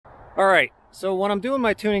Alright, so when I'm doing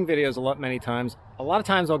my tuning videos a lot of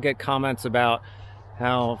times I'll get comments about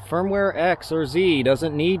how firmware X or Z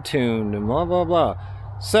doesn't need tuned and blah blah blah.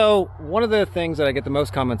 So one of the things that I get the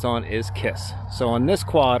most comments on is KISS. So on this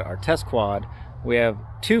quad, our test quad, we have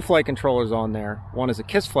two flight controllers on there. One is a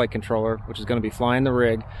KISS flight controller, which is going to be flying the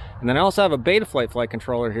rig, and then I also have a Betaflight flight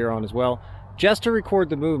controller here on as well, just to record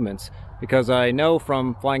the movements, because I know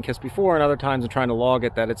from flying KISS before and other times and trying to log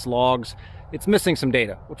it that its logs, it's missing some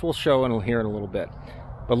data, which we'll show and we'll hear in a little bit.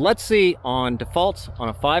 But let's see on defaults on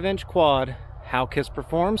a 5-inch quad how KISS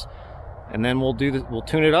performs, and then we'll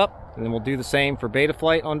tune it up, and then we'll do the same for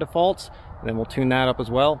Betaflight on defaults, and then we'll tune that up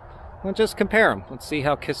as well. We'll just compare them. Let's see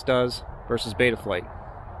how KISS does versus Betaflight.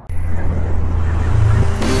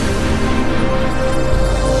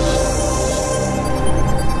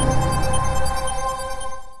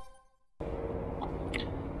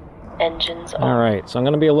 Engines on. Alright, so I'm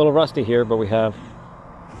going to be a little rusty here, but we have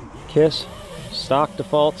KISS, stock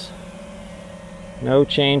defaults, no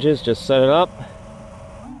changes, just set it up.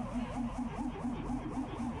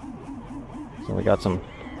 So we got some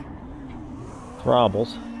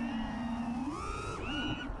throttles.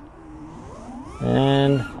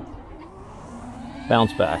 And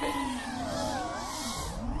bounce back.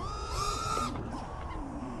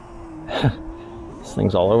 This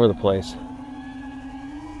thing's all over the place.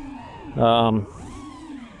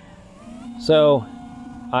 So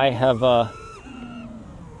I have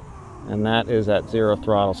and that is at 0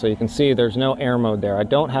 throttle, so you can see there's no air mode there. I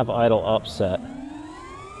don't have idle up set,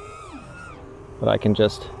 but I can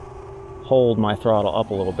just hold my throttle up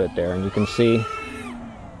a little bit there, and you can see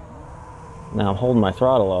now I'm holding my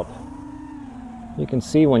throttle up. You can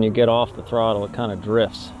see when you get off the throttle it kind of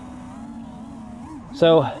drifts.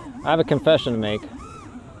 So I have a confession to make.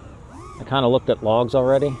 I kind of looked at logs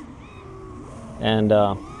already, and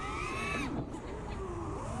I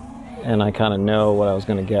kind of know what I was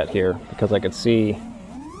going to get here because I could see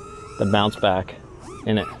the bounce back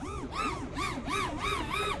in it.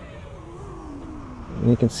 And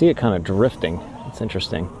you can see it kind of drifting. It's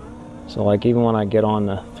interesting. So like even when I get on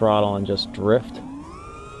the throttle and just drift,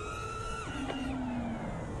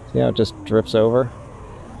 see how it just drifts over?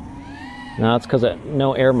 Now it's because of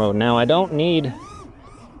no air mode. Now I don't need,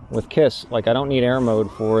 with KISS, like I don't need air mode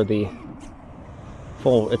for the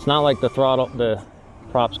full, it's not like the throttle, the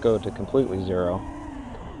props go to completely 0.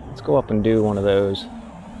 Let's go up and do one of those.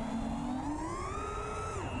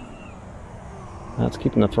 That's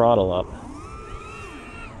keeping the throttle up.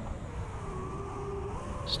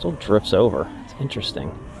 Still drifts over. It's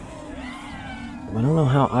interesting. I don't know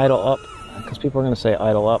how idle up, because people are going to say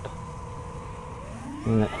idle up.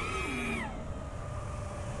 And I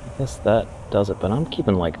guess that does it, but I'm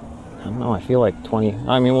keeping like, I don't know, I feel like 20,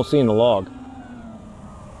 I mean we'll see in the log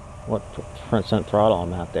what percent throttle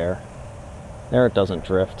I'm at there. There it doesn't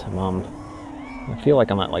drift. I feel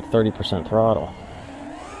like I'm at like 30% throttle.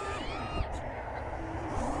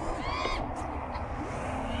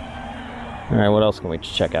 Alright, what else can we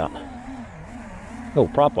check out? Oh,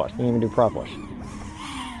 prop wash. We didn't even do prop wash.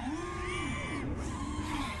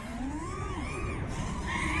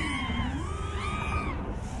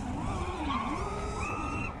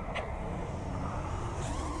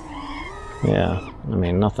 Yeah, I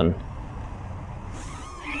mean, nothing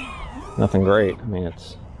great. I mean,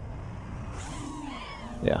 it's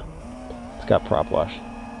got prop wash.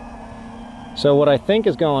 So what I think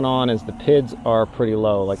is going on is the PIDs are pretty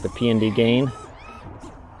low, like the P&D gain.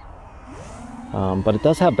 But it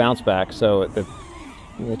does have bounce back, so it's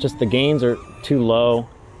just the gains are too low,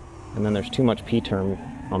 and then there's too much P-term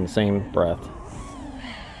on the same breath.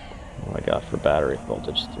 What do I got for battery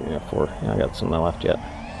voltage? 4. Yeah, I got some left yet.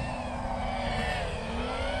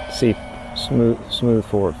 See, smooth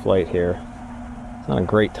forward flight here. It's not a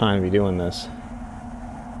great time to be doing this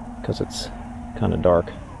because it's kind of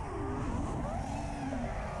dark.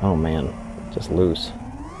 Oh man, just loose.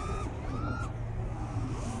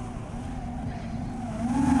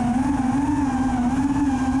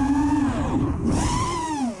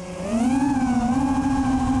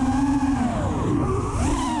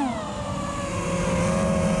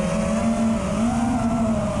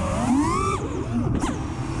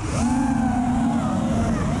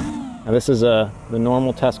 Now this is the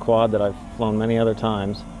normal test quad that I've flown many other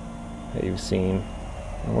times that you've seen.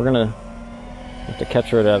 And we're gonna have to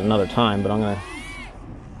capture it at another time, but I'm gonna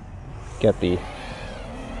get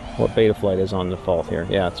what Betaflight is on default here.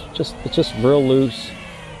 Yeah, it's just real loose,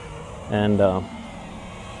 and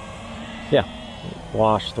yeah,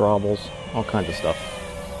 wash, throbbles, all kinds of stuff.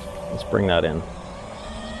 Let's bring that in.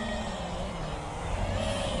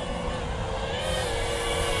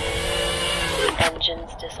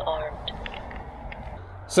 Engines armed.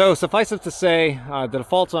 So suffice it to say, the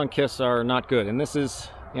defaults on KISS are not good, and this is,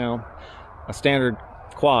 you know, a standard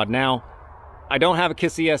quad. Now, I don't have a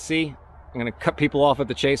KISS ESC. I'm going to cut people off at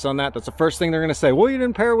the chase on that. That's the first thing they're going to say. Well, you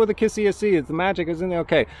didn't pair it with a KISS ESC. It's the magic is in there.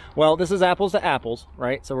 Okay. Well, this is apples to apples,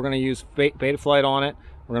 right? So we're going to use Betaflight on it.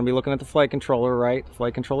 We're going to be looking at the flight controller, right? The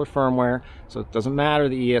flight controller firmware. So it doesn't matter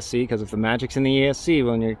the ESC, because if the magic's in the ESC,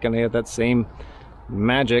 well, then you're going to have that same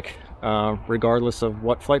magic, regardless of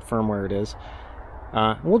what flight firmware it is.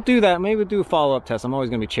 We'll do that. Maybe we'll do a follow-up test. I'm always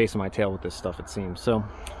going to be chasing my tail with this stuff, it seems. So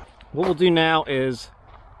what we'll do now is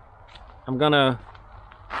I'm going to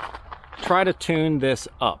try to tune this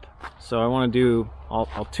up. So I want to do,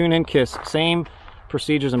 I'll tune in KISS, same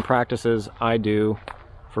procedures and practices I do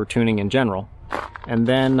for tuning in general. And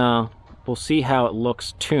then we'll see how it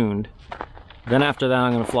looks tuned. Then after that,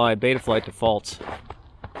 I'm going to fly Betaflight defaults.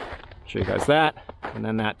 Show you guys that, and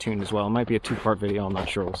then that tuned as well. It might be a two-part video, I'm not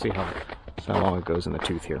sure. We'll see how long it goes in the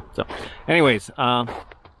tooth here. So anyways, yeah,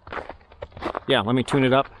 let me tune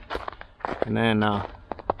it up, and then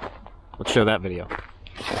let's show that video.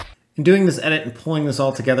 In doing this edit and pulling this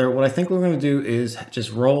all together, what I think we're going to do is just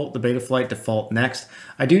roll the Betaflight default next.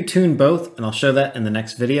 I do tune both, and I'll show that in the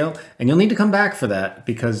next video. And you'll need to come back for that,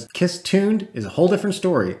 because KISS tuned is a whole different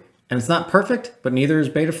story. And it's not perfect, but neither is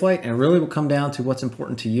Betaflight, and it really will come down to what's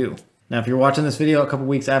important to you. Now, if you're watching this video a couple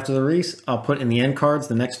weeks after the release, I'll put in the end cards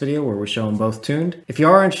the next video where we show them both tuned. If you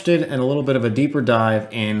are interested in a little bit of a deeper dive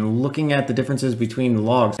in looking at the differences between the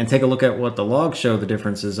logs and take a look at what the logs show the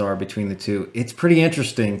differences are between the two, it's pretty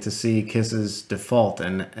interesting to see KISS's default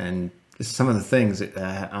and some of the things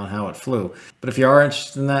on how it flew. But if you are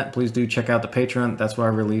interested in that, please do check out the Patreon. That's where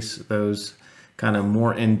I release those kind of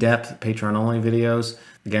more in-depth Patreon-only videos.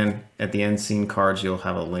 Again, at the end scene cards, you'll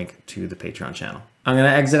have a link to the Patreon channel. I'm going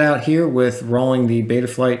to exit out here with rolling the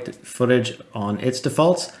Betaflight footage on its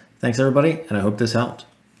defaults. Thanks everybody, and I hope this helped.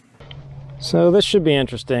 So this should be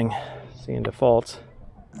interesting, seeing defaults.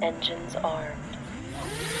 Engines armed.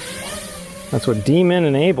 That's what D-Min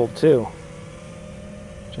enabled too,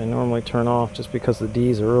 which I normally turn off just because the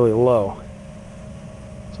D's are really low.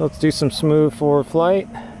 So let's do some smooth forward flight.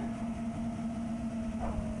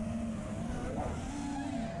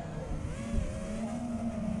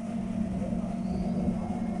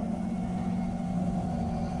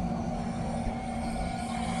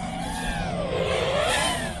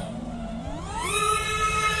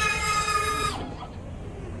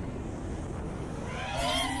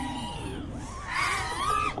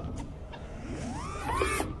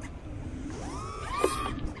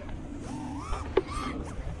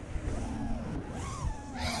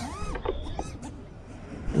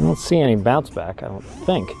 I don't see any bounce back, I don't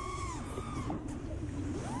think.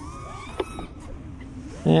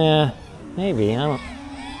 Yeah, maybe. I don't.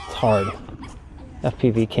 It's hard.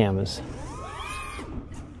 FPV cameras.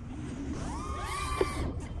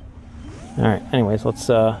 All right. Anyways, let's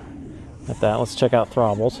let's check out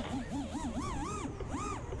throttles.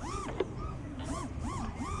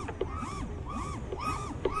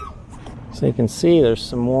 So you can see there's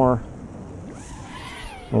some more.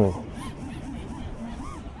 Ooh.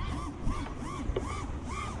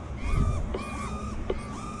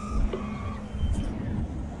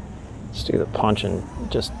 Let's do the punch and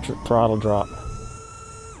just throttle drop.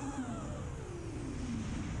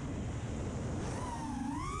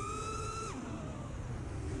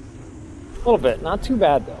 A little bit, not too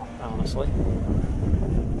bad though, honestly.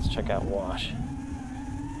 Let's check out wash.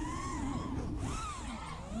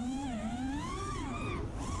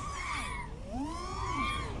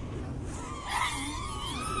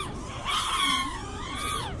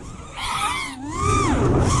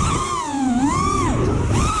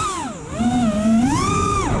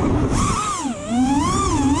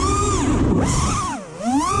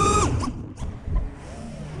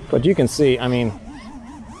 But you can see, I mean,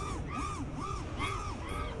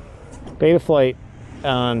 Betaflight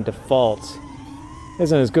on defaults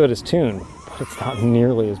isn't as good as tuned, but it's not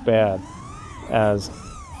nearly as bad as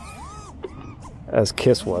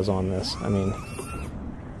KISS was on this. I mean,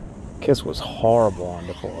 KISS was horrible on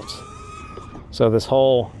defaults. So this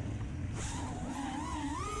whole,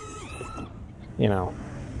 you know,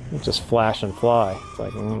 just flash and fly. It's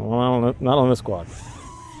like, well, not on this quad.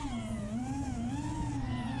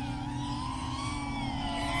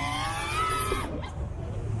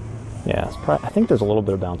 Yeah, it's probably, I think there's a little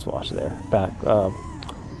bit of bounce wash there,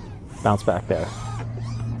 bounce back there.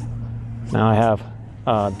 Now I have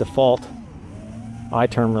default I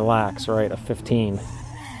turn relax, right, a 15.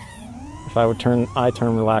 If I would turn I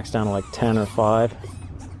turn relax down to like 10 or 5,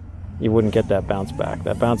 you wouldn't get that bounce back.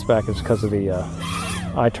 That bounce back is because of the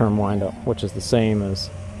I turn windup, which is the same as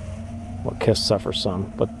Well, KISS suffers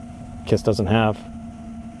some, but KISS doesn't have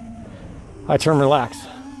high term relax.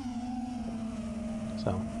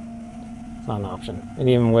 So it's not an option. And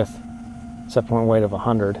even with set point weight of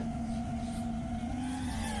 100,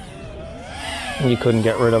 you couldn't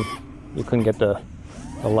get the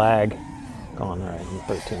lag gone. All right,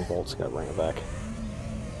 13 volts, gotta bring it back.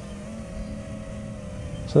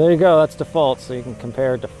 So there you go, that's default. So you can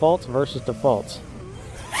compare defaults versus defaults.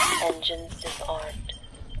 Engines disarmed.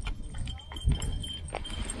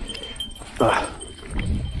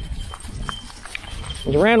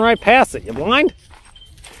 You ran right past it, you blind?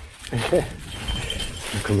 Come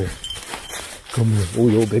here. Come here. Oh,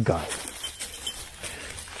 you big guy.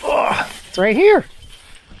 Oh, it's right here.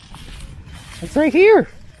 It's right here.